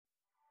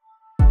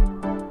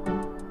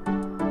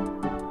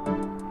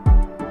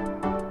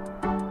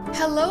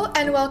Hello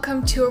and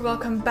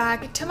welcome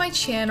back to my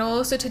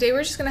channel. So today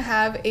we're just gonna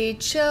have a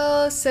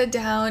chill sit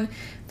down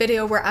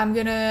video where I'm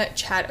gonna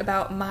chat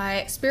about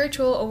my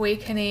spiritual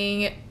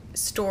awakening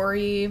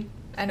story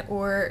and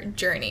or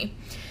journey.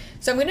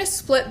 So I'm gonna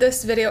split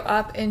this video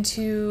up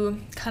into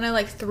kind of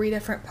like 3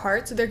 different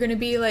parts. So they're gonna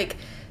be like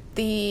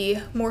the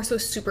more so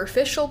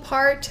superficial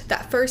part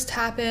that first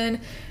happened,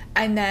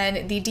 and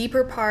then the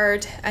deeper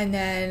part, and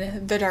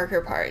then the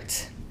darker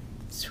part.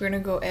 So we're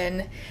gonna go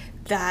in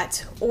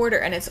that order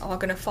and it's all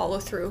gonna follow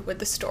through with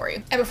the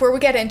story. And before we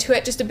get into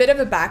it, just a bit of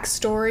a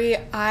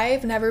backstory.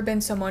 I've never been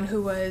someone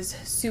who was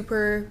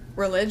super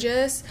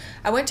religious.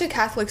 I went to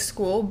Catholic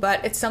school,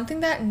 but it's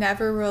something that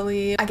never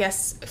really, I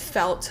guess,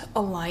 felt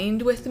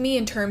aligned with me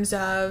in terms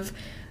of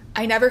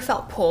I never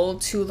felt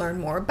pulled to learn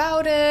more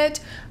about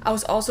it. I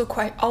was also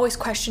always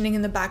questioning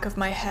in the back of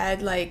my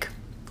head, like,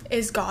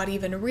 is God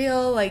even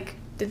real? Like,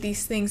 did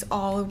these things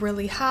all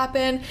really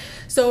happen?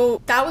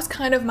 So that was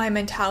kind of my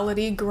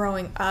mentality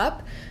growing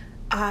up.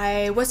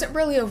 I wasn't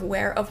really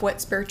aware of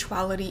what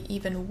spirituality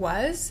even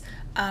was,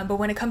 but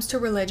when it comes to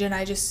religion,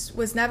 I just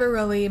was never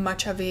really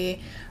much of a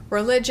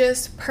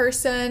religious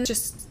person,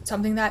 just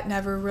something that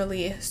never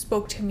really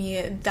spoke to me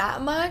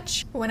that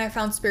much. When I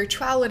found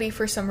spirituality,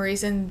 for some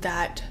reason,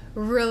 that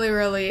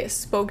really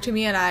spoke to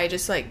me, and I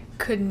just like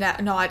could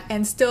not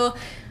and still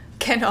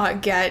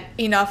cannot get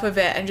enough of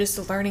it, and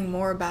just learning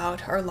more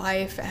about our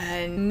life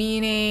and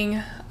meaning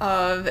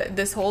of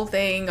this whole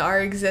thing,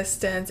 our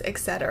existence,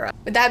 etc.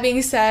 With that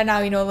being said, now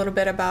you know a little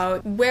bit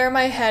about where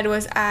my head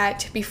was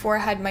at before I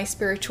had my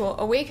spiritual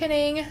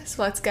awakening.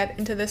 So let's get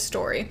into this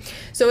story.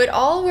 So it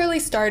all really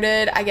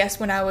started, I guess,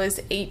 when I was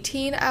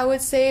 18, I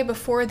would say.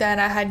 Before then,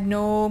 I had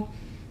no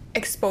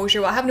exposure.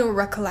 Well, I have no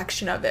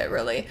recollection of it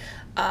really.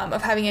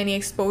 Of having any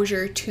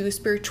exposure to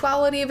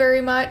spirituality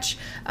very much.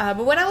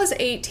 But when I was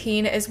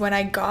 18 is when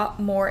I got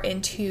more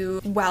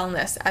into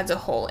wellness as a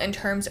whole in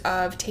terms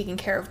of taking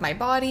care of my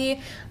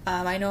body.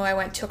 I know I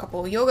went to a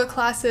couple of yoga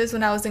classes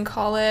when I was in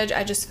college.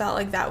 I just felt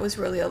like that was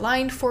really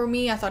aligned for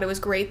me. I thought it was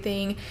a great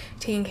thing,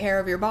 taking care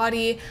of your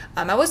body.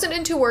 I wasn't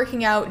into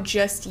working out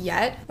just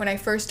yet when I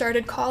first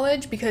started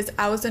college because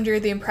I was under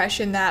the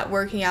impression that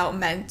working out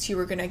meant you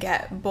were gonna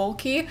get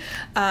bulky.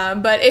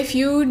 But if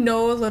you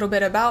know a little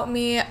bit about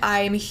me,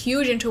 I'm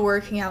huge into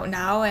working out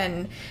now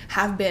and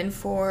have been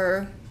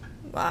for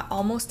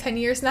almost 10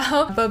 years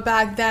now. But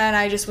back then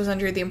I just was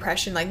under the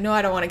impression like, no,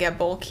 I don't want to get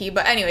bulky.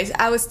 But anyways,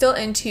 I was still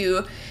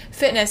into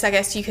fitness, I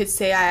guess you could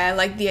say. I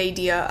like the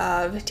idea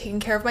of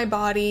taking care of my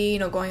body, you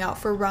know, going out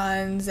for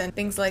runs and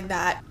things like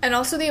that. And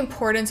also the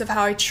importance of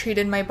how I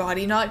treated my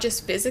body, not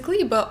just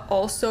physically, but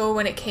also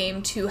when it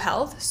came to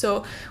health.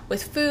 So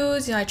with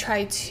foods, you know, I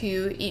tried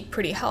to eat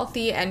pretty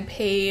healthy and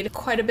paid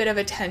quite a bit of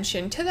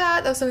attention to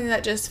that. That was something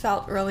that just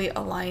felt really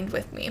aligned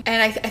with me.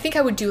 And I think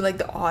I would do like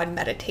the odd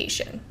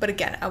meditation. But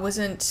again, I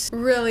wasn't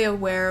really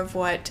aware of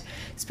what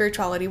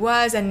spirituality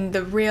was and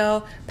the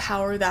real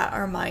power that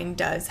our mind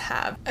does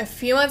have. A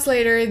few months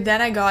later,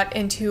 then I got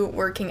into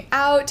working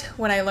out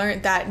when I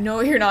learned that no,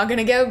 you're not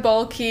gonna get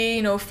bulky.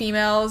 You know,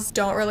 females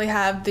don't really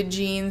have the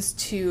genes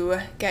to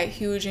get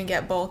huge and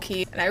get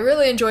bulky. And I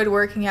really enjoyed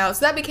working out,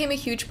 so that became a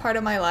huge part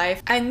of my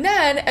life. And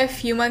then a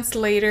few months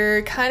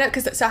later,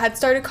 so I had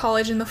started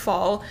college in the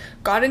fall,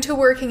 got into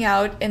working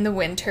out in the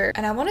winter,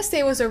 and I want to say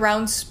it was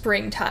around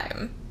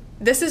springtime.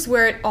 This is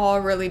where it all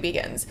really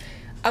begins.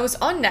 I was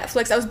on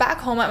Netflix. I was back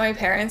home at my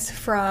parents'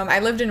 I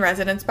lived in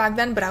residence back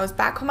then, but I was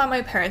back home at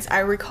my parents'. I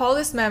recall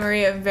this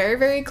memory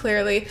very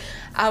clearly.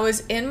 I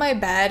was in my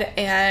bed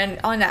and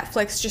on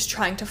Netflix just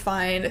trying to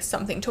find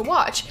something to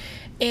watch.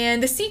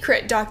 And The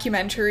Secret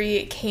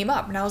documentary came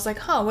up and I was like,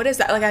 huh, what is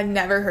that? Like, I'd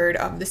never heard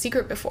of The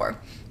Secret before,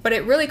 but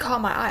it really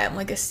caught my eye. I'm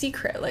like, a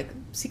secret? Like,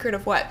 secret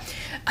of what?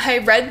 I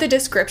read the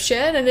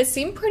description and it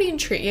seemed pretty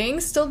intriguing.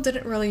 Still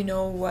didn't really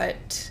know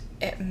what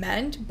it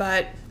meant,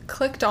 but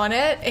clicked on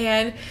it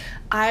and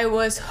I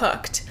was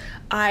hooked.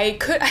 I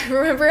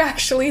remember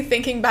actually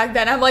thinking back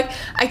then, I'm like,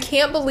 I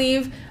can't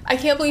believe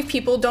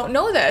people don't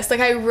know this. Like,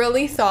 I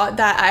really thought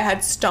that I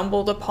had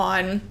stumbled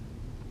upon,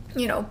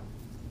 you know,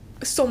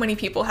 so many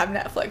people have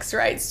Netflix,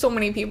 right? So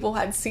many people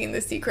had seen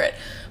The Secret.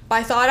 But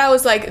I thought I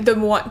was like the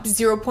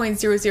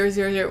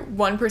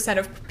 0.00001%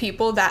 of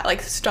people that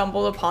like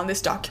stumbled upon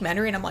this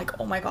documentary, and I'm like,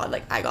 oh my god,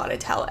 like I gotta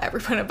tell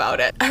everyone about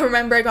it. I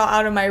remember I got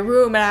out of my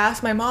room and I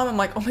asked my mom, I'm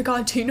like, oh my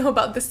god, do you know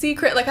about The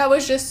Secret? Like, I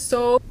was just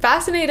so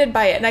fascinated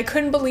by it and I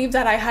couldn't believe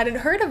that I hadn't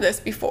heard of this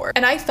before.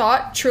 And I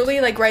thought truly,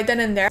 like, right then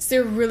and there,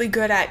 they're really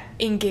good at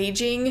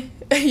engaging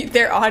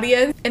their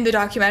audience in the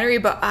documentary,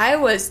 but I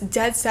was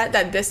dead set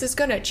that this is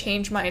gonna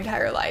change my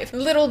entire life.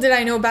 Little did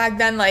I know back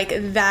then,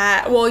 like,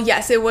 that, well,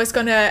 yes, it was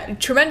gonna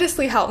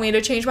tremendously help me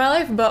to change my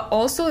life, but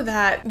also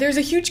that there's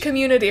a huge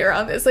community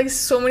around this. Like,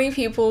 so many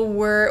people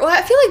well,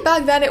 I feel like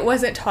back then it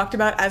wasn't talked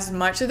about as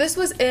much. So this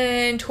was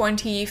in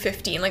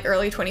 2015, like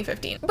early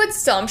 2015, but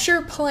still, I'm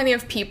sure plenty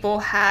of people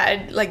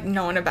had like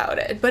known about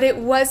it, but it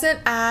wasn't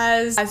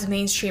as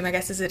mainstream, I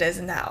guess, as it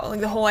is now. Like,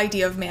 the whole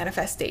idea of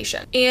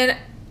manifestation. And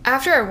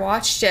after I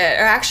watched it,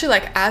 or actually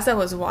like as I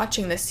was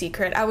watching The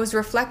Secret, I was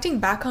reflecting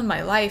back on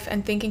my life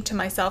and thinking to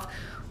myself,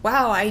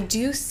 wow, I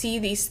do see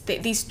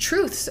these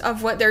truths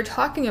of what they're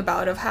talking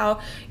about, of how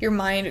your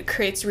mind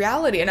creates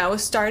reality. And I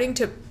was starting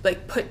to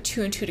like put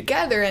two and two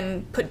together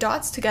and put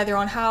dots together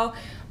on how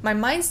my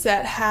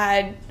mindset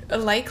had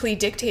likely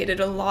dictated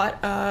a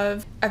lot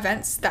of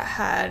events that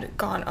had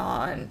gone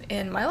on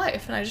in my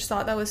life. And I just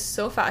thought that was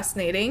so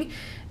fascinating.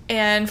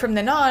 And from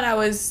then on, I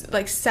was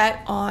like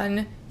set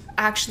on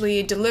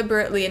actually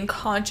deliberately and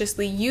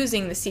consciously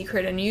using The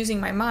Secret and using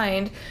my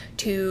mind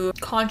to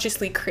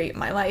consciously create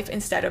my life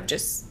instead of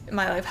just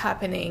my life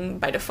happening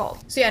by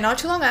default. So yeah, not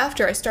too long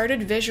after, I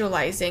started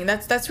visualizing.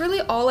 That's really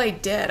all I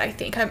did, I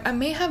think. I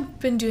may have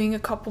been doing a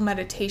couple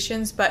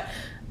meditations, but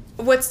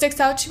what sticks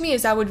out to me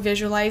is I would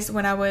visualize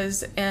when I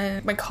was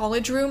in my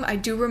college room. I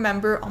do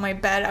remember on my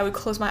bed, I would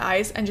close my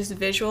eyes and just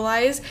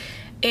visualize.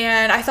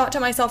 And I thought to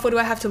myself, what do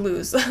I have to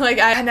lose? Like,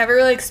 I had never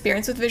really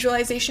experienced with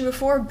visualization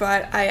before,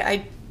 but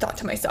I thought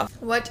to myself,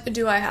 what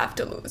do I have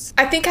to lose?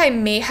 I think I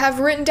may have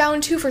written down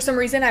too, for some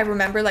reason. I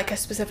remember like a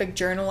specific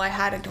journal I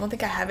had. I don't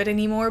think I have it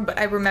anymore, but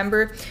I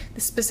remember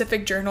the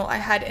specific journal I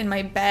had in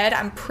my bed.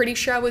 I'm pretty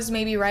sure I was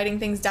maybe writing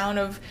things down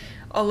of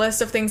a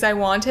list of things I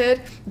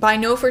wanted, but I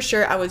know for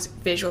sure I was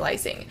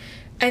visualizing.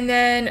 And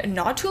then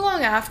not too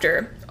long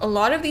after, a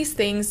lot of these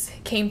things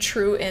came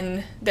true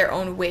in their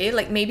own way,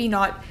 like maybe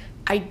not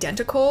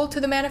identical to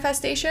the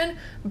manifestation,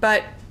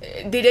 but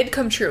they did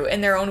come true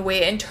in their own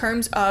way in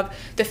terms of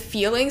the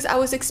feelings I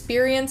was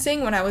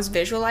experiencing when I was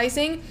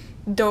visualizing.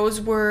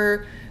 Those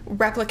were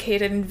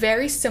replicated in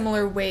very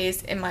similar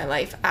ways in my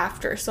life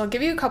after. So I'll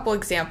give you a couple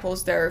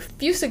examples. There are a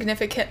few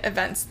significant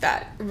events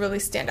that really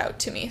stand out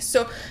to me.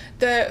 So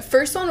the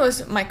first one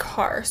was my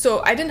car.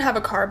 So I didn't have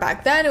a car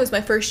back then. It was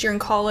my first year in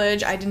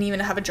college. I didn't even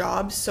have a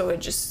job, so it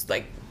just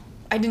like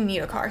I didn't need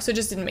a car, so it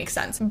just didn't make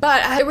sense.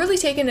 But I had really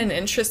taken an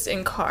interest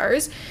in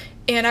cars.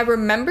 And I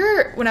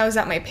remember when I was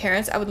at my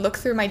parents', I would look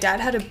through, my dad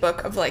had a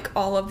book of like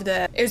all of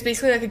it was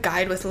basically like a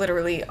guide with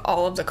literally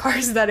all of the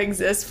cars that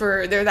exist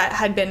that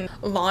had been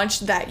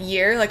launched that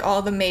year, like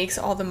all the makes,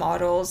 all the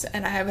models,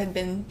 and I had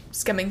been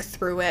skimming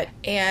through it.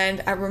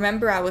 And I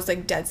remember I was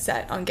like dead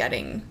set on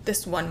getting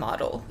this one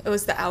model. It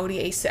was the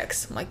Audi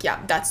A6. I'm like,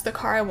 yeah, that's the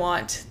car I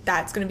want.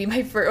 That's gonna be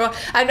my first, well,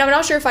 I'm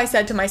not sure if I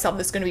said to myself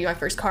this is gonna be my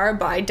first car,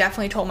 but I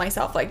definitely told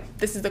myself like,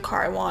 this is the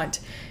car I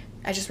want.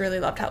 I just really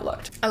loved how it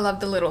looked. I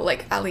loved the little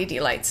like LED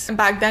lights. And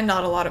back then,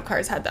 not a lot of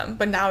cars had them,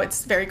 but now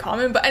it's very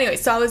common. But anyway,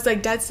 so I was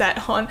like dead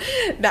set on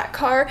that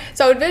car.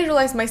 So I would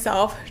visualize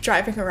myself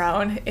driving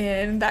around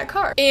in that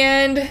car.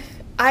 And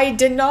I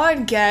did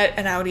not get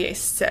an Audi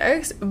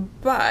A6,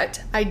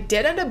 but I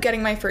did end up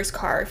getting my first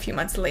car a few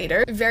months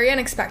later. Very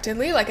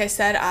unexpectedly. Like I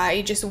said,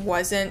 I just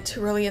wasn't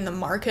really in the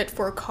market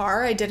for a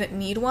car. I didn't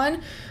need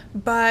one.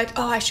 But,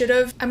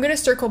 I'm gonna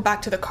circle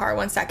back to the car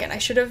one second.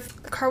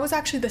 The car was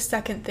actually the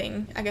second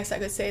thing, I guess I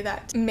could say,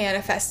 that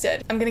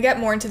manifested. I'm gonna get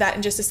more into that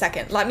in just a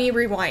second. Let me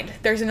rewind.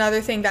 There's another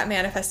thing that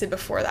manifested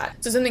before that.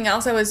 So something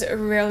else I was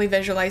really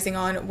visualizing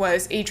on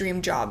was a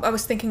dream job. I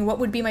was thinking, what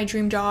would be my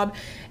dream job?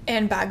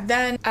 And back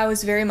then, I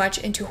was very much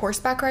into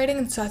horseback riding,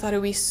 and so I thought it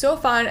would be so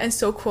fun and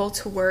so cool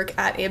to work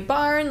at a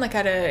barn, like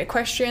at an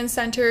equestrian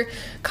center,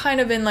 kind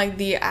of in like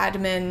the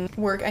admin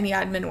work, any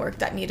admin work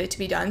that needed to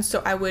be done.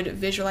 So I would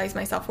visualize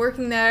myself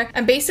working there.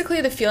 And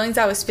basically the feelings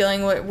I was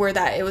feeling were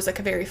that it was like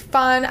a very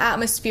fun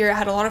atmosphere. I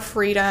had a lot of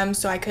freedom,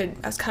 so I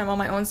was kind of on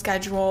my own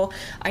schedule.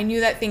 I knew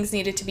that things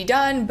needed to be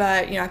done,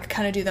 but I could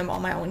kind of do them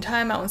on my own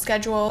time, my own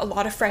schedule. A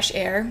lot of fresh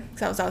air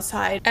because I was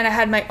outside, and I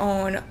had my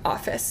own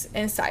office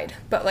inside,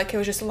 but like it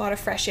was just a lot of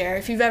fresh air.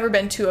 If you've ever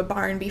been to a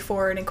barn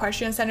before, an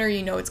equestrian center,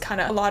 it's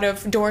kind of a lot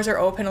of doors are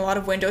open, a lot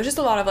of windows, just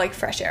a lot of like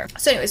fresh air.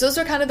 So anyways, those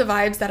were kind of the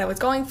vibes that I was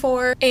going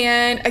for.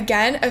 And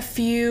again, a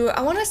few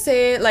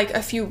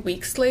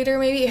weeks later,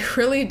 maybe, it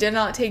really did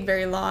not take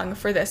very long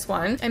for this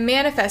one. I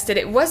manifested.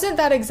 It wasn't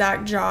that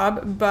exact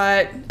job,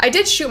 but I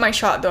did shoot my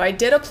shot though. I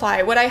did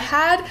apply. What I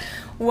had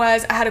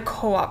a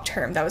co-op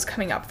term that was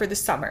coming up for the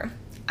summer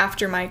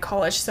after my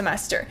college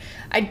semester.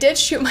 I did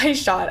shoot my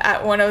shot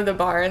at one of the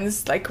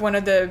barns, like one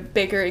of the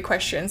bigger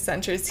equestrian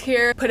centers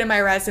here. Put in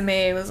my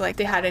resume, it was like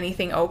they had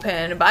anything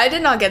open, but I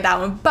did not get that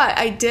one. But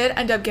I did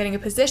end up getting a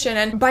position,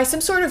 and by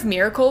some sort of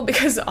miracle,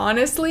 because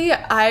honestly,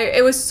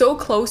 it was so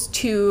close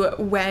to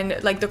when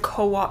like the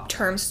co-op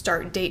term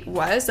start date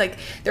was. Like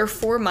there were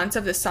 4 months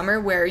of the summer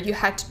where you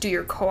had to do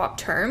your co-op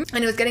term,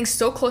 and it was getting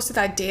so close to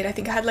that date. I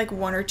think I had like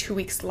 1 or 2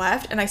 weeks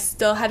left, and I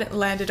still hadn't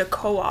landed a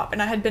co-op,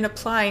 and I had been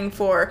applying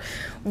for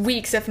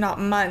weeks, if not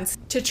months,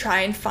 to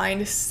try and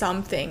find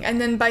something. And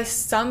then by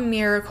some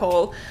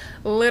miracle,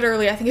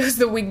 literally, I think it was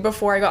the week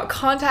before, I got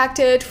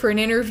contacted for an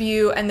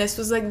interview, and this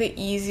was like the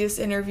easiest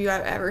interview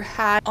I've ever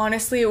had.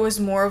 Honestly, it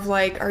was more of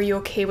like, are you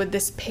okay with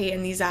this pay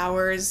and these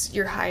hours?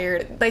 You're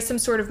hired. By some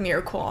sort of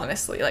miracle,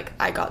 honestly, like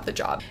I got the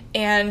job.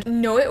 And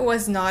no, it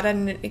was not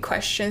an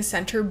equestrian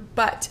center,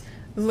 but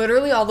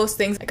literally all those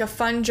things, like a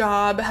fun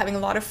job, having a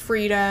lot of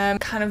freedom,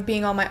 kind of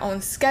being on my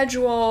own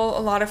schedule, a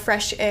lot of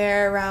fresh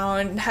air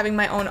around, having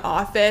my own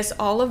office,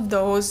 all of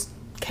those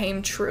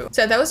came true.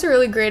 So that was a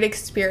really great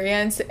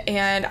experience.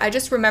 And I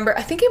just remember,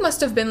 I think it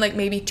must have been like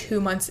maybe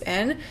 2 months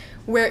in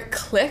where it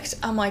clicked.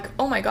 I'm like,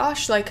 oh my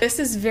gosh, like this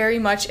is very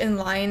much in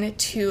line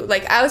to,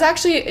 like, I was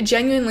actually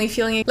genuinely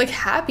feeling like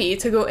happy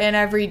to go in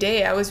every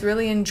day. I was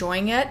really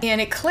enjoying it,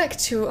 and it clicked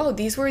to, oh,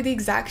 these were the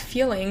exact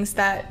feelings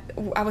that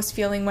I was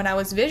feeling when I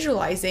was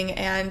visualizing,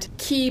 and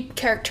key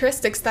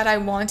characteristics that I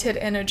wanted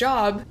in a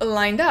job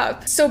lined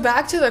up. So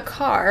back to the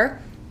car,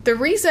 the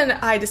reason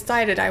I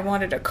decided I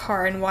wanted a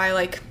car and why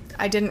like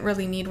I didn't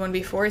really need one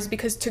before is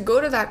because to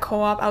go to that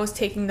co-op, I was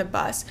taking the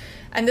bus.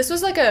 And this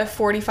was like a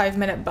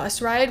 45-minute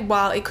bus ride,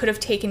 while it could have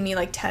taken me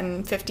like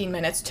 10, 15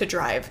 minutes to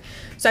drive.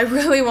 So I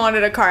really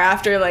wanted a car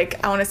after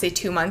like, I want to say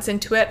 2 months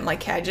into it. I'm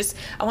like, yeah,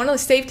 I want to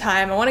save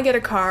time. I want to get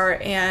a car.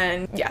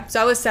 And yeah,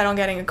 so I was set on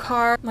getting a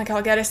car. I'm like,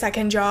 I'll get a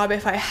second job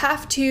if I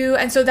have to.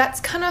 And so that's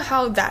kind of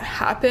how that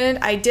happened.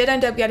 I did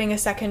end up getting a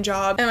second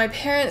job, and my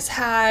parents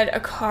had a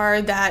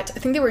car that I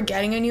think they were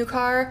getting a new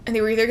car, and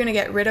they were either going to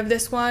get rid of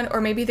this one or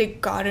maybe they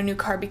got a new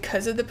car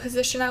because of the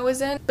position I was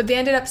in. But they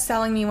ended up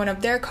selling me one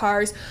of their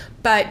cars.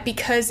 But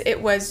because it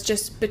was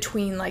just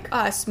between like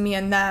us, me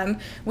and them,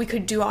 we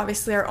could do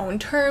obviously our own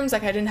terms.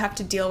 Like I didn't have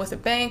to deal with a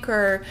bank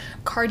or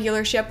car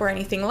dealership or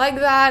anything like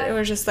that. It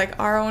was just like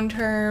our own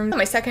terms.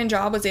 My second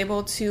job was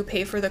able to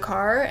pay for the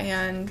car,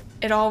 and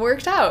it all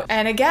worked out.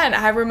 And again,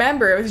 I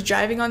remember I was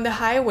driving on the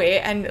highway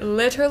and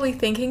literally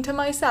thinking to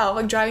myself,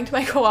 like driving to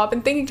my co-op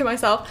and thinking to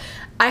myself,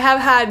 I have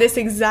had this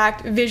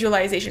exact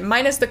visualization.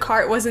 Minus the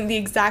car, it wasn't the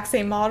exact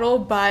same model,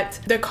 but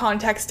the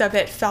context of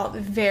it felt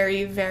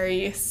very,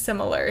 very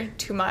similar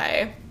to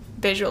my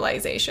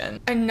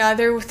visualization.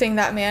 Another thing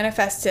that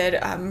manifested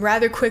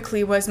rather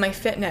quickly was my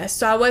fitness.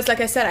 So I was,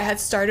 like I said, I had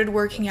started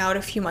working out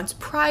a few months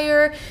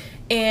prior,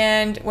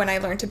 and when I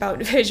learned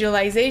about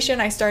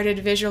visualization, I started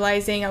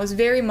visualizing. I was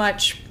very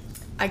much,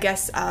 I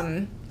guess,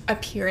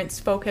 appearance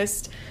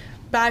focused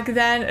back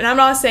then. And I'm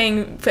not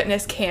saying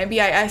fitness can't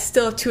be. I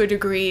still, to a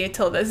degree,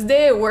 till this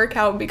day, work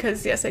out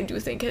because yes, I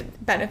do think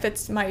it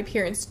benefits my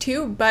appearance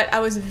too, but I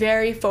was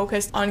very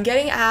focused on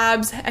getting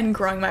abs and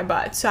growing my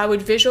butt. So I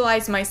would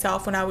visualize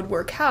myself when I would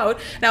work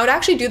out, and I would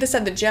actually do this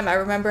at the gym. I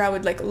remember I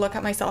would like look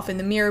at myself in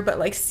the mirror, but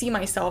like see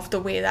myself the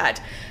way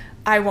that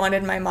I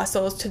wanted my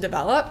muscles to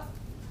develop.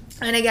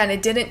 And again,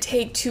 it didn't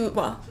take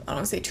well, I don't want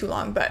to say too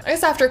long, but I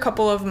guess after a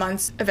couple of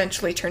months,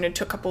 eventually turned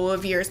into a couple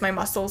of years, my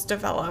muscles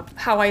develop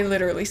how I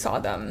literally saw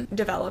them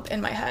develop in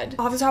my head.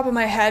 Off the top of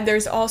my head,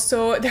 there's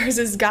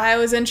this guy I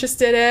was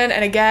interested in.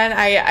 And again,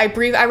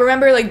 I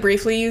remember like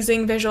briefly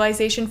using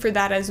visualization for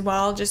that as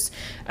well, just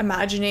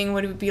imagining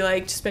what it would be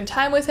like to spend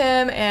time with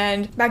him.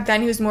 And back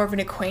then he was more of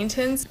an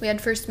acquaintance. We had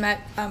first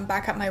met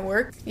back at my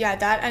work. Yeah,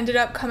 that ended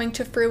up coming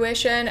to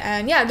fruition.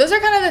 And yeah, those are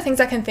kind of the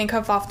things I can think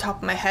of off the top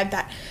of my head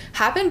that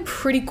happened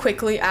pretty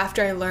quickly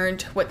after I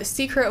learned what The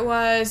Secret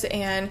was,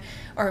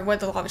 or what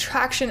the law of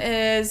attraction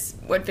is,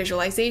 what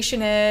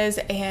visualization is.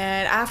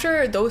 And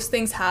after those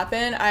things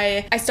happen,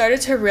 I started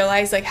to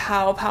realize like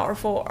how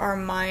powerful our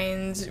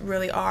minds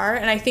really are.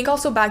 And I think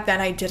also back then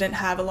I didn't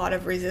have a lot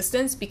of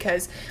resistance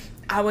because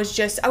I was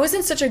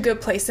in such a good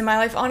place in my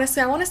life.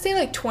 Honestly, I want to say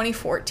like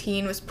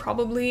 2014 was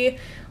probably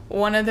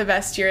one of the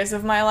best years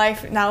of my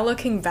life. Now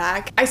looking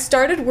back, I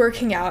started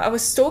working out. I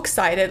was so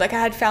excited. Like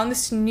I had found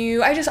this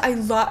new, I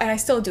love, and I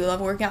still do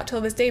love working out till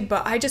this day,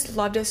 but I just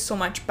loved it so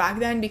much back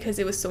then because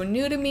it was so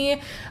new to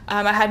me.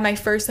 I had my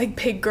first like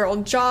big girl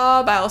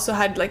job. I also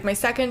had like my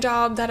second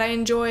job that I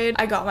enjoyed.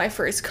 I got my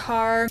first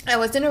car. I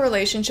was in a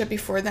relationship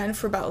before then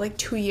for about like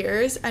 2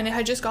 years, and it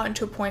had just gotten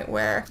to a point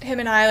where him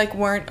and I like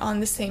weren't on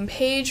the same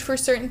page for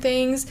certain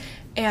things.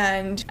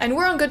 And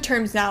we're on good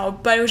terms now,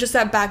 but it was just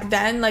that back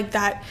then, like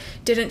that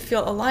didn't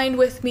feel aligned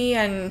with me,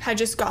 and had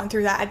just gone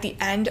through that at the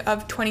end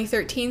of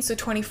 2013. So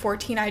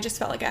 2014, I just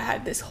felt like I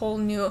had this whole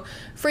new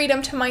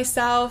freedom to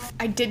myself.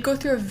 I did go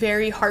through a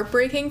very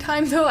heartbreaking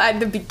time though at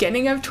the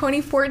beginning of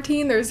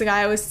 2014. There was a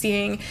guy I was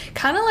seeing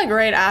kind of like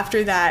right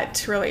after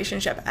that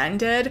relationship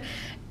ended.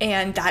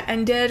 And that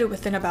ended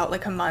within about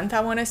like a month,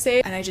 I want to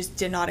say. And I just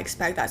did not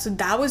expect that. So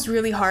that was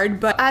really hard.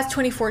 But as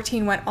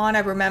 2014 went on, I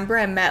remember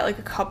I met like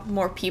a couple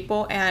more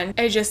people, and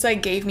it just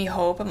like gave me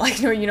hope. I'm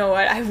like, no, you know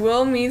what? I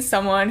will meet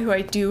someone who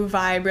I do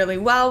vibe really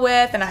well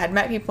with. And I had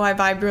met people I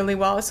vibed really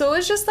well. So it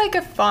was just like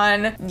a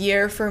fun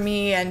year for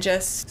me and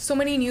just so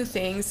many new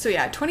things. So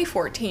yeah,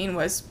 2014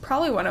 was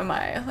probably one of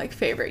my like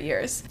favorite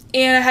years.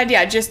 And I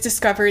had, just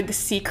discovered The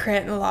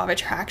Secret and the law of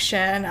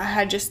attraction. I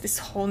had just this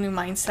whole new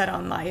mindset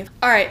on life.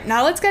 All right,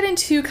 now let's get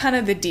into kind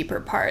of the deeper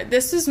part.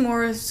 This is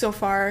so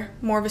far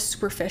more of a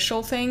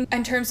superficial thing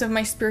in terms of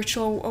my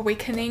spiritual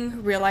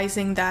awakening,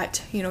 realizing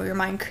that, your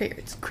mind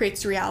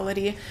creates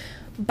reality.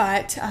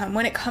 But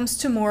when it comes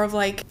to more of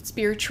like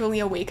spiritually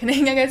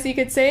awakening, I guess you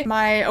could say,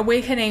 my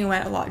awakening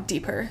went a lot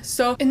deeper.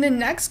 So in the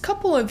next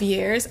couple of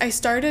years, I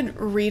started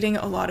reading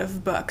a lot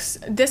of books.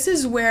 This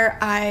is where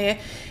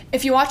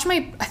if you watch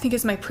I think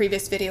it's my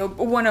previous video,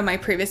 one of my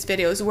previous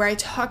videos where I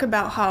talk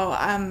about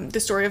how, the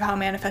story of how I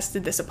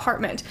manifested this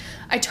apartment.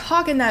 I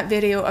talk in that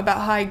video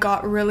about how I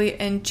got really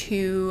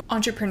into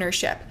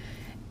entrepreneurship.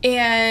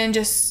 and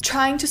just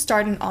trying to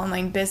start an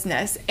online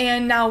business.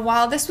 And now,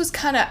 while this was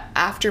kind of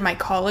after my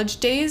college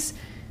days,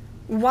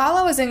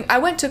 while I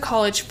went to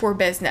college for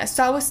business,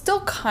 so I was still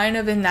kind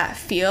of in that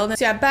field.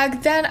 So yeah,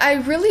 back then I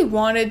really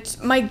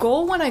my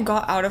goal when I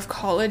got out of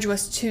college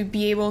was to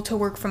be able to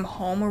work from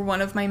home, or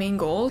one of my main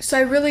goals. So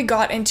I really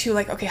got into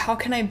like, okay, how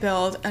can I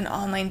build an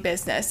online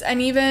business?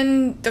 And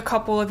even the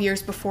couple of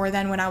years before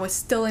then, when I was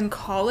still in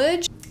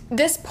college,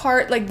 this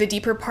part, like the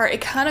deeper part,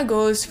 it kind of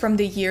goes from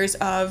the years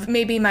of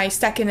maybe my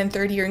second and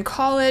third year in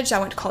college. I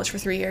went to college for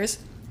 3 years.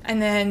 And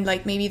then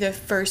like maybe the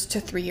first to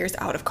 3 years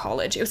out of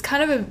college. It was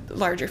kind of a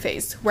larger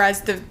phase,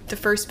 whereas the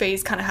first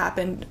phase kind of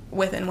happened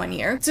within 1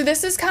 year. So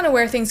this is kind of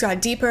where things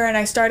got deeper, and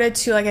I started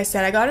to, like I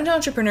said, I got into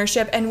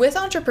entrepreneurship. And with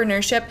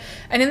entrepreneurship,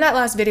 and in that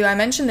last video I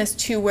mentioned this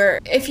too,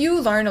 where if you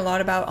learn a lot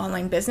about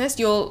online business,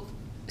 you'll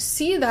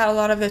see that a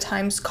lot of the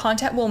times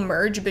content will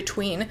merge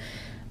between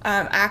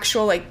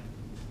actual like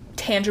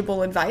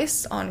tangible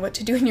advice on what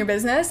to do in your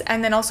business,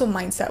 and then also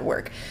mindset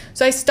work.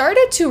 So I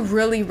started to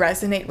really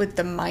resonate with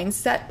the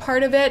mindset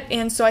part of it,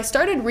 and so I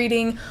started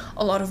reading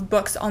a lot of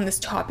books on this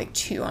topic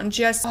too, on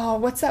just,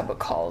 what's that book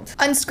called?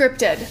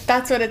 Unscripted,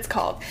 that's what it's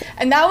called.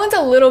 And that one's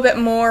a little bit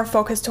more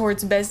focused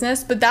towards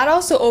business, but that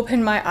also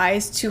opened my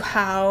eyes to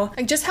how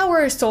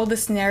we're sold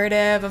this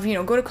narrative of,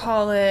 go to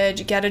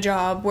college, get a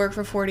job, work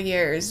for 40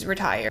 years,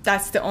 retire.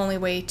 That's the only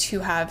way to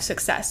have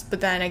success.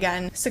 But then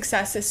again,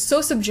 success is so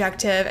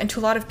subjective, and to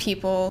a lot of people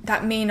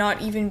that may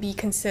not even be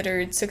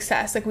considered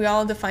success. Like, we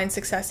all define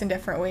success in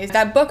different ways.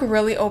 That book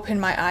really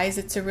opened my eyes.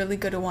 It's a really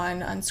good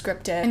one,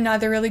 Unscripted.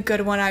 Another really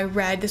good one I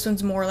read, this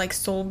one's more like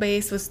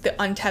soul-based, was The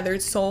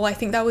Untethered Soul. I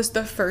think that was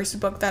the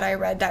first book that I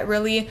read that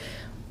really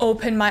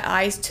opened my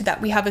eyes to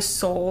that we have a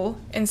soul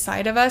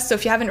inside of us. So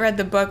if you haven't read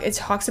the book, it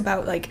talks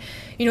about like,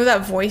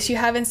 that voice you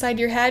have inside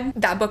your head.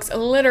 That book's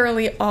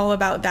literally all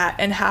about that,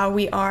 and how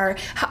we are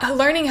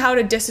learning how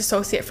to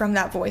disassociate from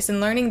that voice, and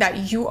learning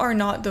that you are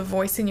not the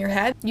voice in your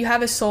head. You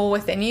have a soul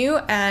within you,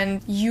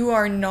 and you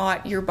are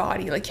not your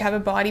body. Like, you have a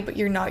body, but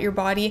you're not your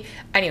body.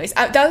 Anyways,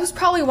 that was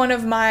probably one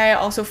of my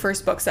also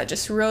first books that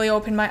just really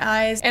opened my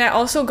eyes. And I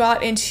also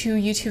got into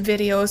YouTube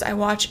videos. I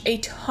watch a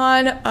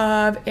ton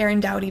of Aaron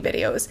Doughty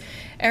videos.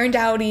 Aaron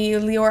Doughty,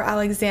 Lior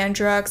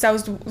Alexandra, because I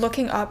was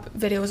looking up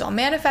videos on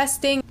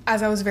manifesting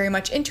as I was very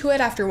much into it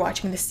after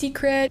watching The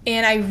Secret,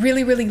 and I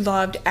really, really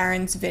loved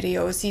Aaron's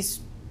videos. He's,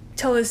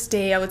 till this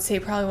day, I would say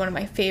probably one of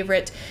my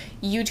favorite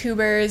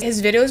YouTubers.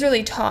 His videos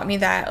really taught me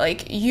that,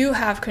 like, you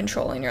have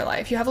control in your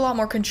life. You have a lot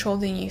more control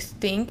than you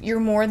think. You're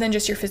more than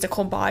just your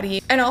physical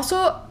body. And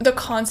also the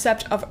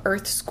concept of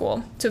Earth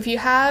School. So if you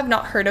have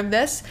not heard of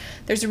this,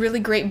 there's a really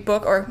great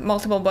book, or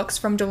multiple books,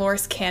 from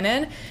Dolores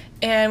Cannon.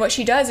 And what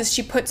she does is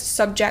she puts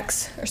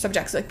subjects,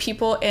 like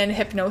people, in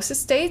hypnosis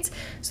states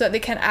so that they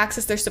can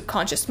access their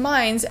subconscious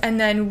minds, and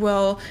then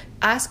will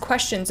ask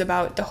questions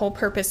about the whole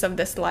purpose of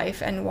this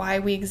life and why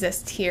we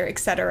exist here,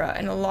 etc.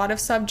 And a lot of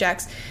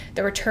subjects,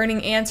 the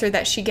returning answer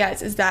that she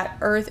gets is that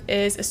Earth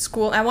is a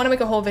school. I want to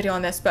make a whole video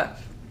on this, but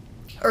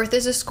Earth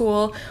is a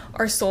school.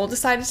 Our soul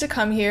decided to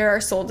come here.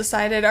 Our soul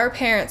decided our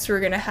parents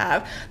were going to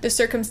have, the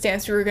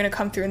circumstance we were going to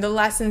come through, and the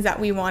lessons that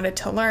we wanted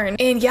to learn.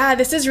 And yeah,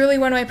 this is really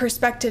when my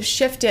perspective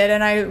shifted,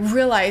 and I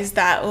realized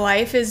that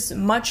life is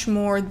much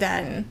more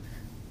than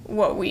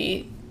what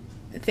we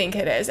think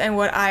it is, and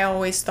what I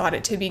always thought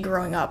it to be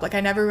growing up. Like,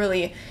 I never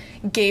really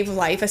gave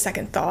life a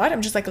second thought.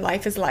 I'm just like,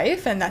 life is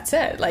life, and that's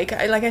it. Like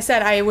I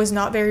said, I was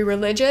not very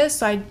religious,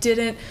 so I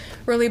didn't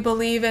really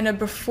believe in a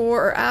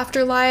before or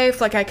after life.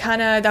 Like,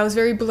 that was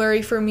very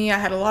blurry for me. I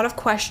had a lot of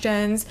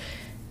questions,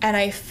 and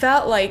I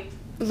felt like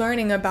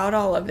learning about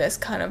all of this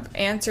kind of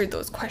answered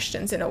those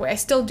questions in a way. I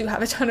still do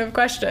have a ton of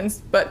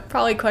questions, but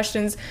probably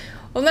questions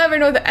we'll never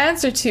know the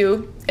answer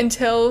to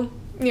until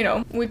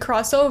we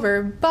cross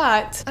over.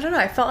 But I don't know,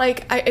 I felt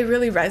like it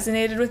really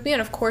resonated with me.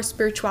 And of course,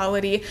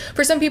 spirituality,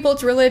 for some people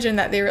it's religion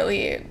that they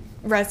really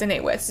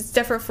resonate with. It's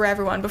different for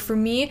everyone, but for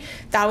me,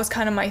 that was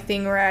kind of my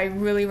thing where I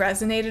really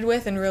resonated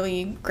with and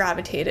really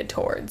gravitated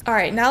towards. All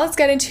right, now let's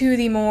get into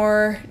the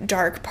more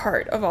dark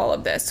part of all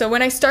of this. So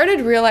when I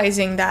started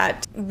realizing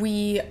that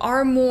we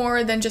are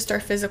more than just our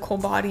physical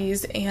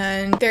bodies,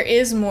 and there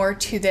is more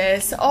to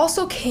this,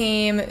 also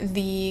came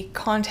the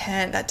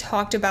content that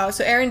talked about,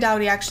 so Aaron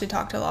Doughty actually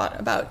talked a lot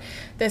about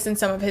this in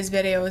some of his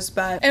videos,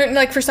 and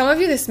like, for some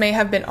of you this may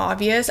have been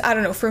obvious. I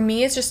don't know, for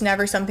me it's just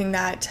never something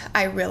that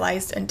I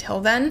realized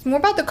until then. More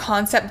about the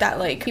concept that,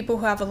 like, people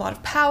who have a lot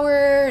of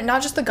power,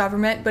 not just the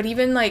government, but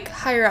even like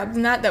higher up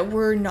than that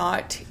we're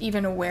not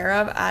even aware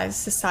of as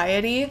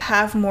society,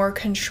 have more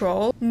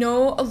control,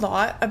 know a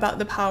lot about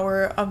the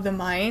power of the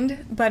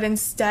mind, but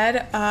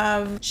instead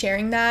of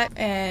sharing that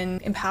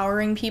and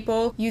empowering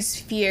people, use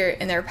fear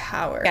in their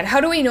power. And how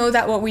do we know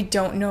that what we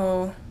don't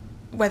know,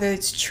 whether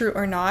it's true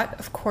or not?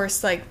 Of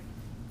course, like,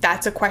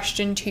 that's a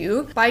question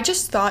too. But I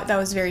just thought that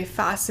was very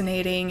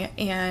fascinating.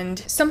 And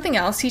something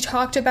else he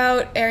talked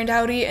about, Aaron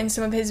Doughty, in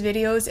some of his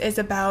videos is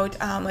about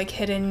like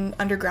hidden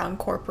underground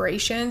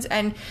corporations.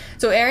 And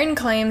so Aaron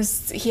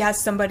claims he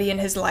has somebody in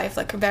his life,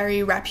 like a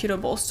very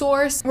reputable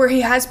source, where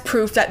he has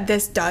proof that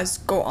this does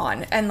go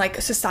on, and like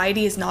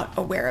society is not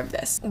aware of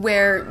this,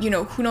 where, you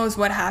know, who knows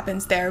what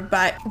happens there,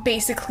 but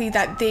basically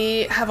that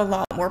they have a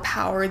lot more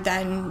power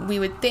than we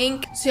would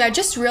think. So yeah,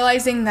 just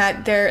realizing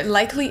that there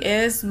likely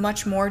is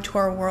much more to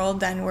our world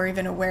than we're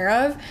even aware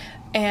of,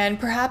 and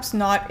perhaps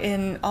not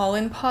all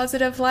in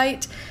positive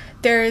light.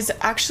 There's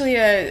actually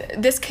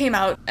this came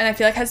out and I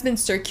feel like has been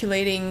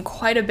circulating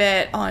quite a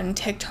bit on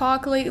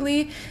TikTok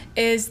lately,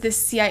 is this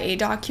CIA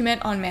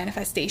document on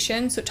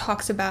manifestation. So it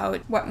talks about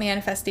what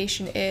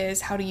manifestation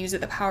is, how to use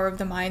it, the power of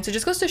the mind. So it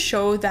just goes to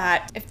show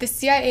that if the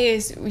CIA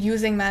is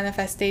using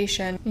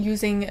manifestation,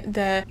 using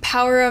the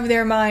power of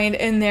their mind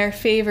in their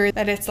favor,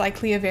 that it's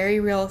likely a very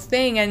real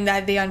thing and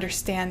that they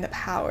understand the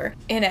power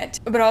in it.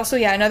 But also,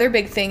 yeah, another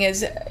big thing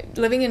is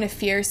living in a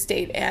fear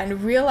state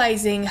and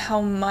realizing how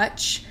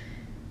much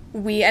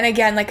and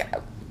again, like,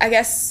 I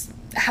guess,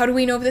 how do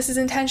we know if this is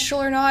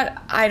intentional or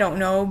not? I don't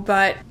know,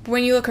 but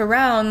when you look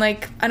around,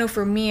 like, I know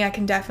for me, I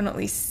can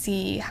definitely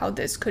see how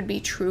this could be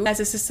true. As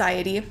a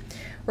society,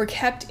 we're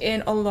kept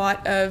in a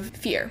lot of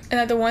fear, and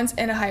that the ones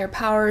in a higher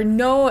power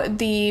know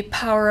the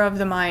power of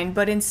the mind,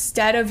 but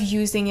instead of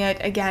using it,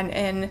 again,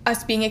 in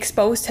us being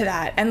exposed to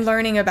that and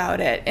learning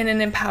about it in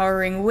an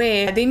empowering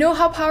way, they know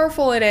how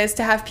powerful it is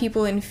to have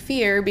people in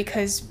fear,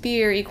 because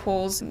fear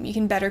equals you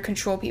can better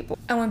control people.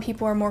 And when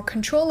people are more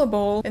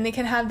controllable, then they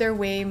can have their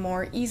way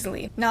more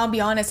easily. Now, I'll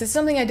be honest, it's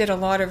something I did a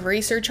lot of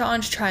research on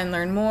to try and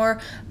learn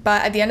more,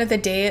 but at the end of the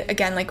day,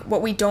 again, like,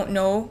 what we don't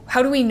know,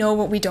 how do we know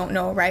what we don't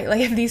know, right?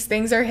 Like, if these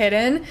things are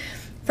hidden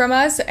from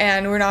us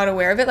and we're not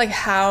aware of it, like,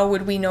 how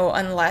would we know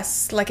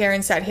unless, like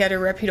Aaron said, he had a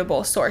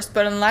reputable source?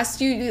 But unless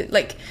you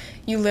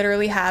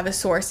literally have a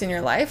source in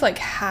your life, like,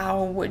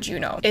 how would you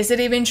know? Is it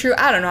even true?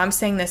 I don't know. I'm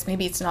saying this,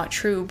 maybe it's not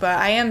true, but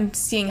I am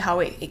seeing how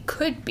it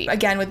could be.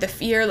 Again, with the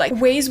fear, like,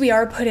 ways we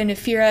are put into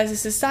fear as a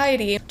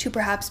society to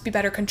perhaps be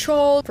better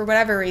controlled for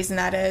whatever reason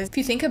that is. If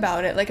you think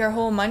about it, like, our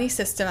whole money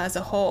system as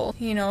a whole,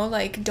 you know,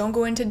 like, don't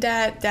go into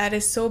debt, that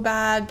is so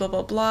bad, blah,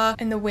 blah, blah.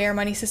 And the way our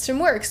money system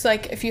works,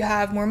 like, if you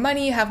have more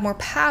money, you have more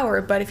power,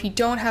 but if you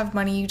don't have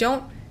money, you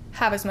don't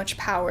have as much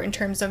power in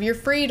terms of your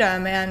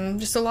freedom and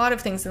just a lot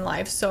of things in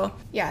life. So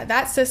yeah,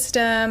 that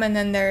system. And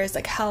then there's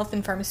like health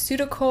and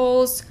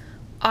pharmaceuticals.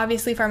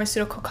 Obviously,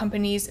 pharmaceutical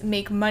companies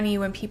make money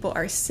when people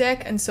are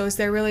sick, and so is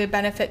there really a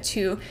benefit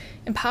to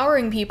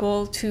empowering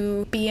people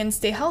to be and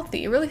stay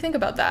healthy? Really think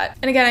about that.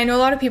 And again, I know a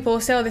lot of people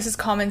say, oh, this is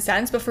common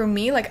sense, but for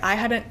me, like, I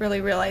hadn't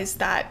really realized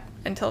that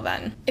until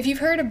then. If you've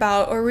heard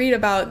about or read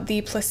about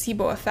the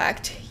placebo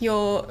effect,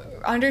 you'll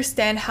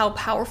understand how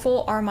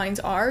powerful our minds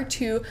are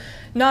to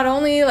not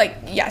only, like,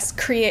 yes,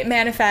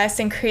 manifest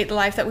and create the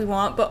life that we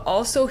want, but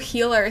also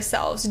heal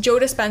ourselves. Joe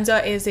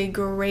Dispenza is a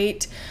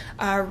great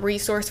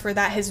resource for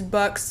that. His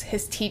books,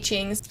 his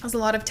teachings, has a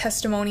lot of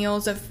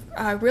testimonials of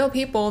real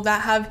people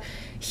that have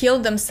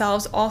healed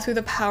themselves all through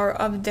the power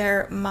of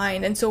their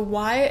mind. And so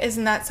why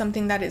isn't that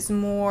something that is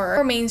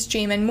more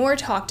mainstream and more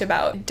talked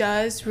about? It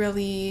does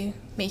really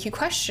make you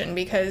question,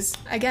 because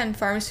again,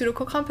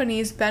 pharmaceutical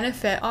companies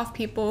benefit off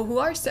people who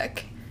are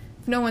sick.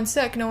 If no one's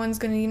sick, no one's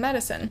gonna need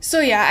medicine. So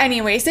yeah,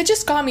 anyways, it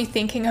just got me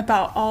thinking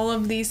about all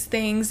of these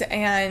things.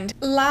 And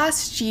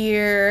last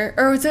year,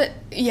 or was it,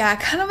 yeah,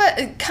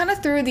 kind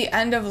of through the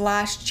end of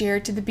last year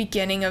to the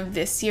beginning of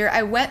this year,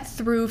 I went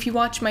through, if you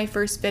watch my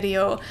first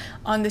video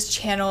on this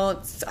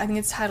channel, I think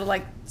it's titled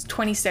like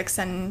 26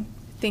 and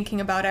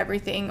thinking about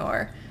everything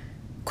or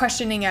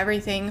questioning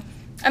everything.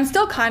 I'm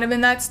still kind of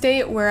in that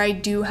state where I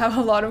do have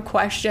a lot of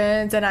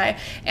questions, and I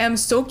am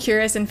so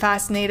curious and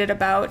fascinated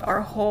about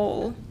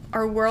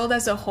our world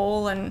as a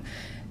whole and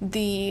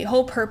the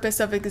whole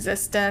purpose of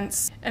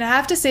existence. And I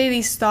have to say,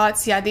 these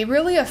thoughts, yeah, they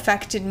really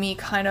affected me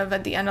kind of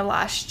at the end of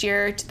last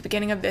year to the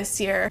beginning of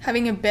this year,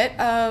 having a bit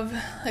of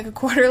like a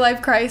quarter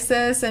life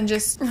crisis and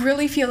just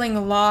really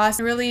feeling lost,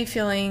 really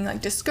feeling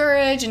like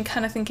discouraged and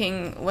kind of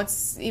thinking,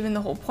 what's even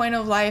the whole point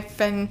of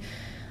life? And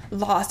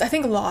lost. I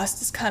think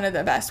lost is kind of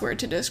the best word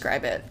to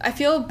describe it. I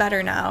feel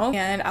better now,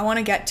 and I want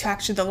to get to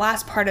actually the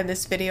last part of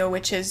this video,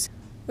 which is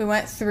we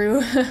went through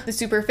the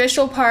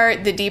superficial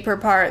part, the deeper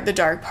part, the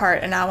dark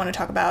part, and now I want to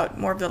talk about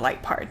more of the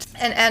light part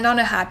and end on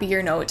a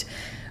happier note.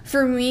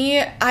 For me,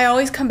 I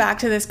always come back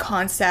to this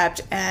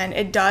concept, and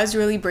it does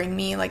really bring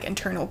me like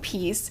internal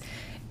peace,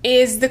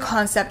 is the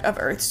concept of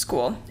Earth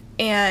School.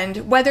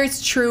 And whether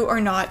it's true or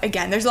not,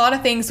 again, there's a lot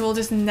of things we'll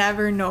just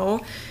never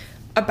know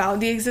about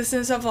the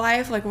existence of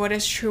life, like what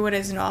is true, what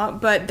is not,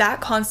 but that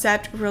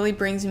concept really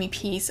brings me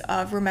peace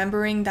of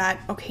remembering that,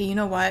 okay, you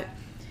know what,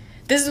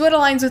 this is what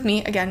aligns with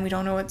me. Again, we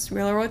don't know what's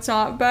real or what's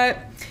not, but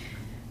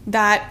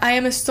that I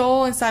am a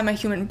soul inside my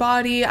human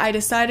body. I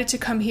decided to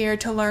come here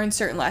to learn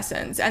certain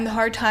lessons, and the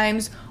hard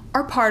times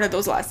are part of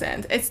those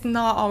lessons. It's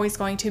not always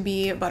going to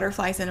be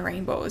butterflies and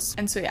rainbows.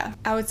 And so yeah,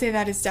 I would say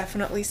that is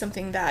definitely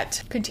something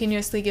that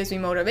continuously gives me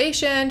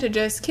motivation to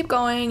just keep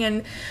going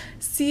and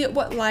see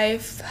what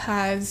life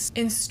has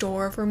in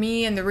store for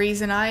me and the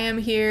reason I am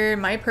here,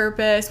 my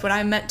purpose, what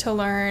I'm meant to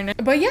learn.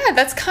 But yeah,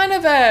 that's kind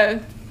of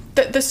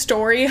the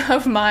story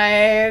of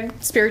my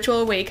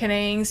spiritual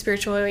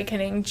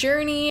awakening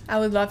journey. I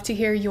would love to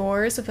hear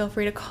yours, so feel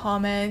free to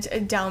comment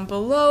down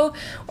below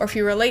or if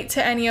you relate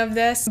to any of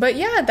this. But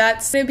yeah,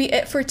 that's gonna be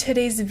it for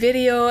today's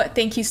video.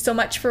 Thank you so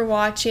much for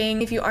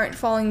watching. If you aren't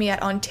following me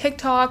on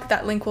TikTok,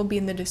 that link will be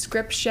in the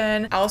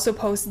description. I also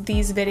post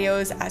these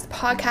videos as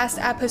podcast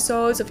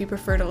episodes, so if you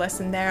prefer to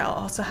listen there, I'll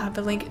also have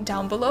the link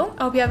down below.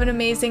 I hope you have an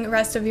amazing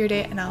rest of your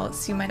day, and I'll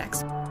see you in my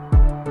next one.